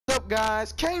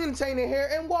guys? Kane Entertainer here,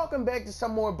 and welcome back to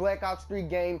some more Black Ops 3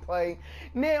 gameplay.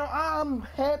 Now, I'm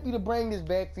happy to bring this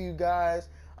back for you guys.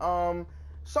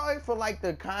 Sorry for like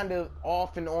the kind of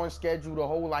off and on schedule the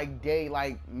whole like day,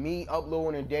 like me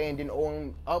uploading a day and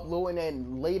then uploading it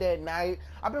late at night.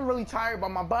 I've been really tired, but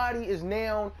my body is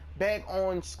now back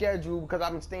on schedule because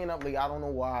I've been staying up late. I don't know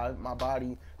why.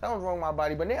 Something's wrong with my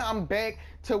body, but now I'm back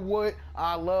to what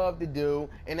I love to do,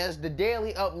 and that's the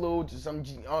daily upload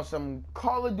to some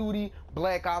Call of Duty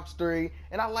Black Ops 3,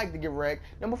 and I like to get wrecked.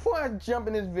 Now, before I jump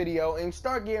in this video and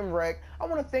start getting wrecked, I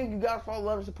want to thank you guys for all the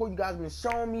love and support you guys have been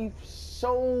showing me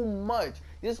so much.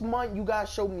 This month, you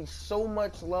guys showed me so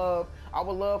much love. I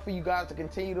would love for you guys to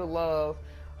continue to love.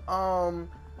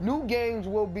 New games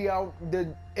will be out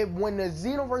when the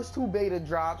Xenoverse 2 beta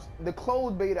drops, the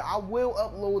closed beta. I will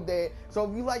upload that. So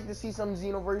if you like to see some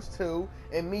Xenoverse 2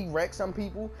 and me wreck some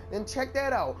people, then check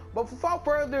that out. But without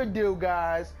further ado,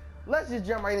 guys, let's just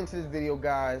jump right into this video,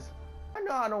 guys. I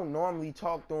know I don't normally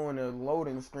talk during the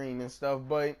loading screen and stuff,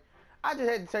 but I just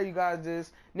had to tell you guys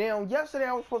this. Now, yesterday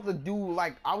I was supposed to do,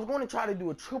 I was going to try to do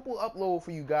a triple upload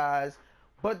for you guys.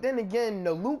 But then again,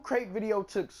 the loot crate video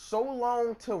took so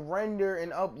long to render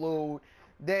and upload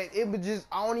that it was just,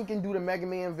 I only can do the Mega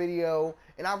Man video.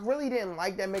 And I really didn't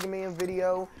like that Mega Man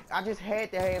video. I just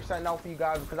had to have something out for you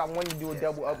guys because I wanted to do a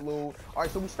double upload.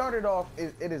 Alright, so we started off,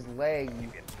 it is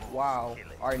laggy. Wow.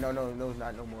 Alright, no, it's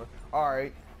not no more.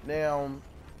 Alright, now,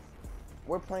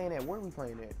 where are we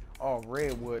playing at? Oh,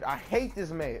 Redwood. I hate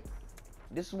this map.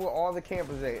 This is where all the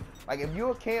campers at. Like, if you're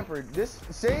a camper,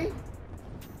 see?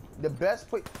 The best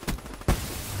place.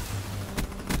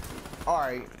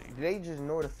 Alright, they just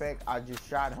know the fact I just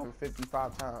shot him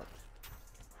 55 times.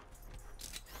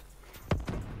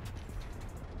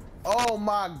 Oh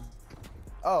my.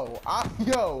 Oh,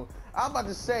 I'm about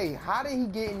to say, how did he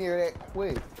get in there that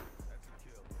quick?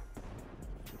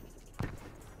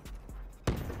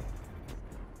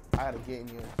 I gotta get in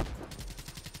here.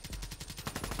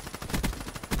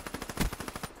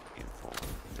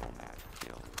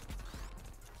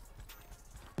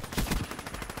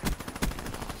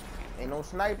 Ain't no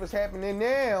snipers happening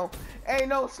now. Ain't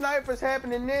no snipers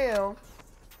happening now.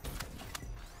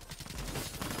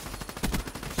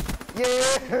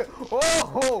 Yeah.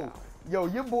 Oh, yo,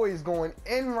 your boy is going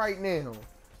in right now.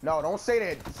 No, don't say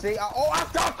that. Say, I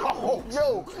thought. Oh,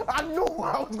 yo, I knew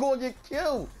I was gonna get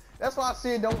killed. That's why I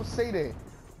said don't say that.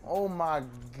 Oh my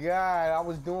God, I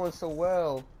was doing so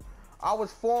well. I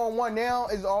was 4-1. Now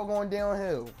it's all going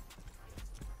downhill.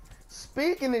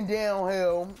 Speaking of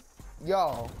downhill,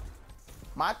 y'all.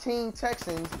 My team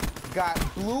Texans got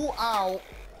blew out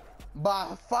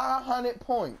by 500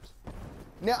 points.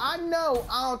 Now, I know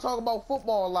I don't talk about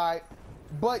football a lot,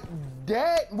 but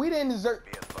we didn't deserve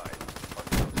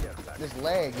this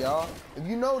lag, y'all. If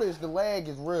you notice, the lag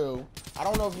is real. I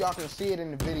don't know if y'all can see it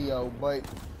in the video, but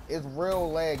it's real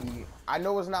laggy. I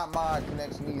know it's not my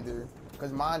connection either,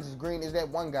 because mine's is green. Is that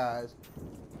one guy's?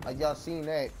 Like, y'all seen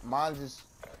that? Mine's is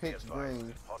pitch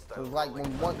green. So it's like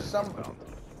when some...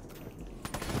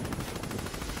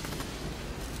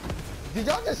 Did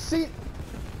y'all just see?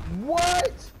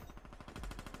 What?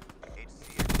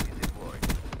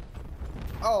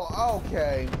 Oh,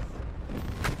 okay.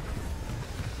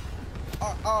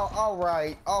 All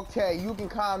right. Okay, you can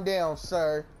calm down,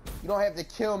 sir. You don't have to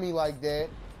kill me like that.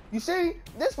 You see,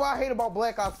 this is what I hate about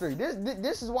Black Ops 3.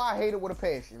 This is why I hate it with a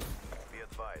passion.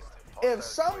 If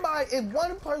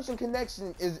one person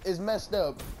connection is messed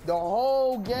up, the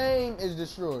whole game is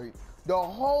destroyed. The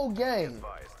whole game.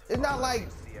 It's not like,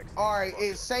 all right,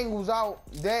 it singles out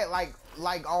that like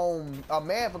on a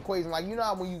math equation, like, you know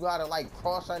how when you gotta like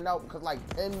cross something out because like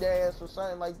PEMDAS or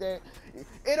something like that.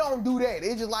 It don't do that.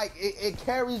 It just like it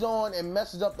carries on and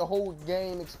messes up the whole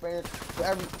game experience for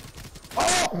every.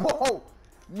 Oh,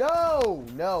 no.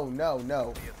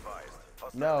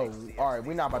 All right,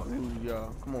 we're not about to lose,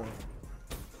 y'all. Come on.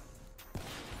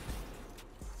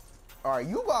 All right,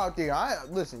 you go out there.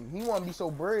 Listen. He want to be so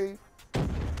brave.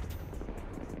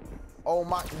 Oh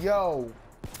my, yo.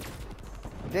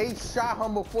 They shot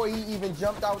him before he even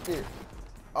jumped out there.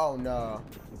 Oh no.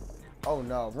 Oh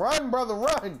no. Run, brother,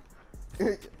 run.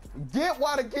 Get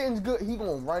while the getting's good. He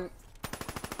gonna run.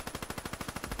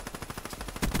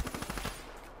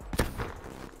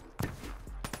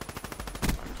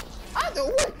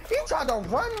 He tried to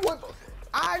run with.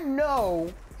 I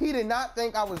know he did not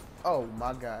think I was. Oh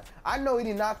my God. I know he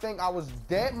did not think I was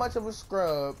that much of a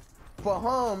scrub for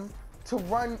him to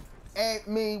run at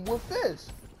me with this.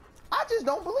 I just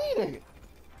don't believe it.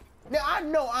 Now, I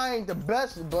know I ain't the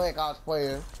best Black Ops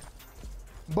player,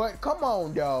 but come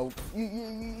on, dog.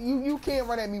 You can't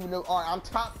run at me with no. All right, I'm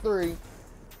top 3.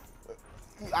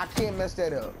 I can't mess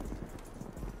that up.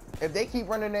 If they keep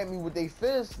running at me with their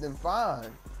fists, then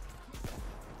fine.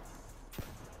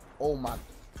 Oh my.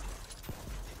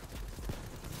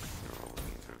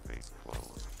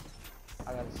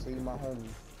 I gotta save my homie.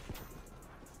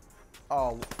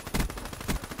 Oh.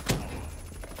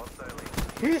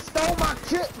 He stole my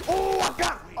kit. Oh, I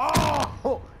got.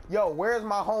 Oh. Yo, where's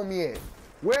my homie at?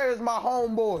 Where is my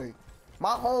homeboy?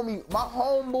 My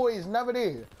homeboy is never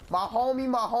there. My homie,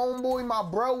 my homeboy, my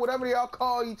bro, whatever y'all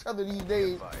call each other these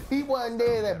days, he wasn't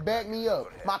there that backed me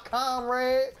up. My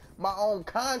comrade, my own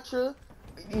Contra,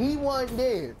 he wasn't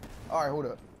there. All right, hold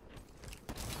up.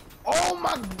 Oh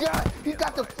my God, he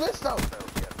got the fist out.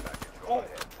 Oh.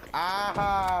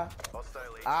 Aha.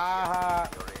 Aha.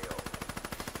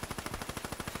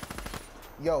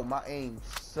 Yo, my aim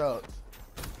sucks.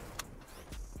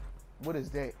 What is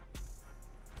that?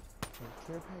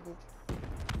 Care package?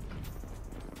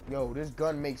 Yo, this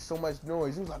gun makes so much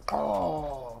noise. It was like,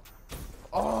 oh,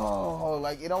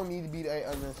 like it don't need to be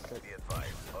that unnecessary. Be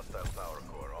advised, hostile power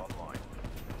core online.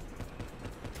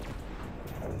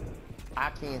 I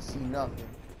can't see nothing.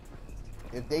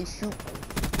 If they shoot,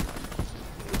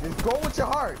 just go with your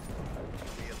heart.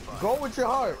 Go with your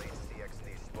heart.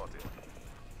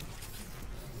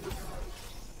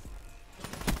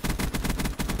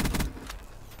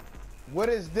 What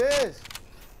is this?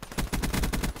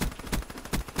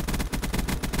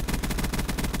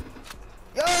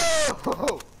 Yo!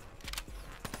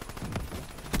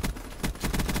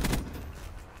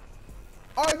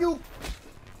 Are you?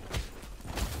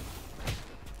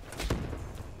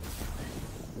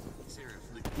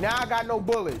 Now I got no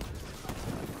bullets.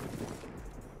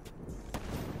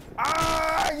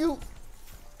 Are you?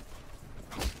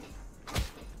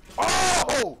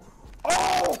 Oh!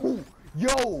 Oh!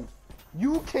 Yo!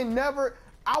 You can never,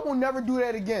 I will never do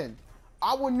that again.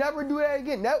 I will never do that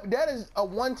again. That is a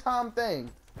one-time thing.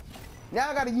 Now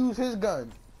I gotta use his gun.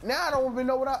 Now I don't even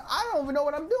know what I don't even know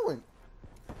what I'm doing.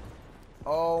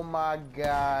 Oh my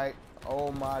God.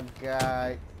 Oh my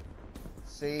God.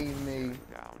 Save me.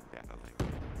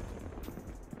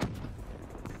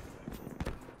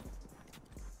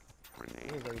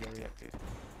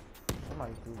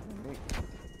 Somebody threw a grenade.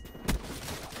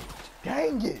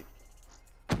 Dang it.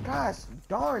 Gosh,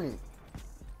 darn it.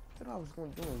 I thought I was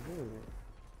going to do good.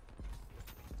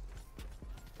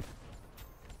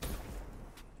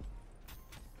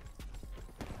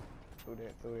 Throw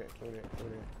that.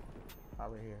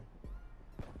 Out right here.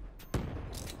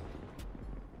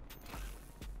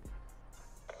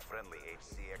 Friendly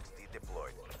HCXD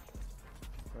deployed.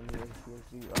 Friendly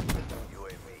HCXD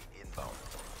UAV inbound.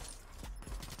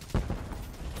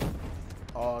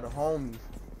 Oh, the homies.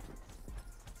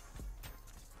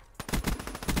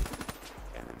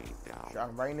 Shot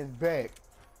him right in his back.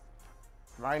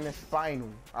 Right in his spinal.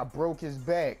 I broke his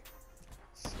back.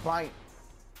 Spine.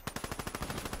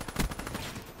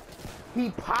 He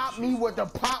popped me with the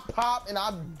pop and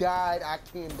I died. I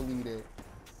can't believe it.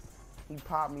 He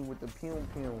popped me with the pum.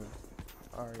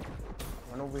 Alright.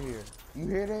 Run over here. You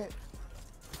hear that?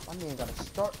 My man gotta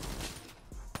start.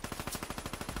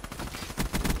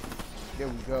 There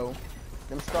we go.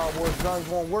 Them Star Wars guns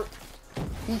won't work.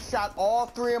 He shot all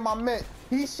three of my men.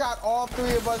 He shot all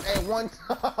three of us at one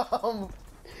time.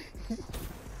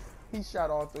 He shot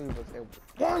all three of us at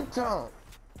one time.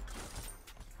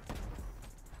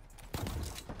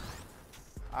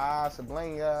 Ah,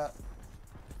 Sablania.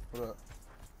 Look.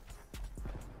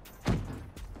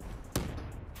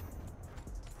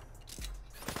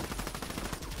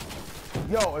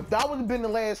 Yo, if that would have been the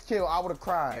last kill, I would have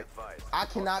cried. I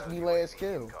cannot be last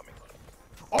kill.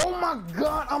 Oh my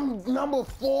God, I'm number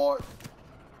 4.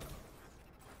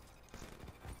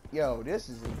 Yo, this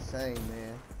is insane,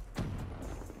 man.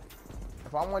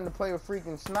 If I wanted to play with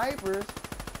freaking snipers,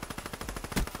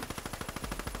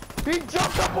 he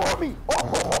jumped up on me.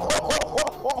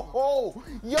 Oh,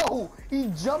 yo, he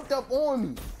jumped up on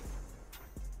me.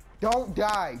 Don't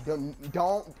die. Don't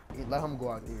let him go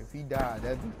out there. If he died,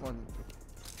 that'd be funny.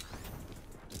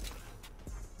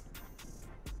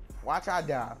 Watch I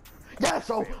die. Yeah,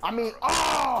 so, I mean,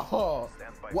 oh!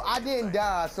 Well, I didn't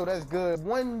die, so that's good.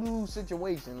 One lose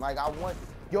situation. Like, I want...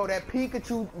 Yo, that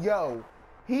Pikachu... Yo,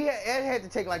 it had to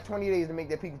take like 20 days to make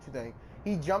that Pikachu thing.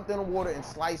 He jumped in the water and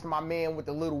sliced my man with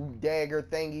the little dagger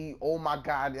thingy. Oh my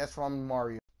God, that's from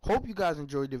Mario. Hope you guys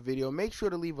enjoyed the video. Make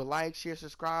sure to leave a like, share,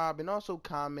 subscribe, and also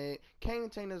comment.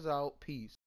 Containers out. Peace.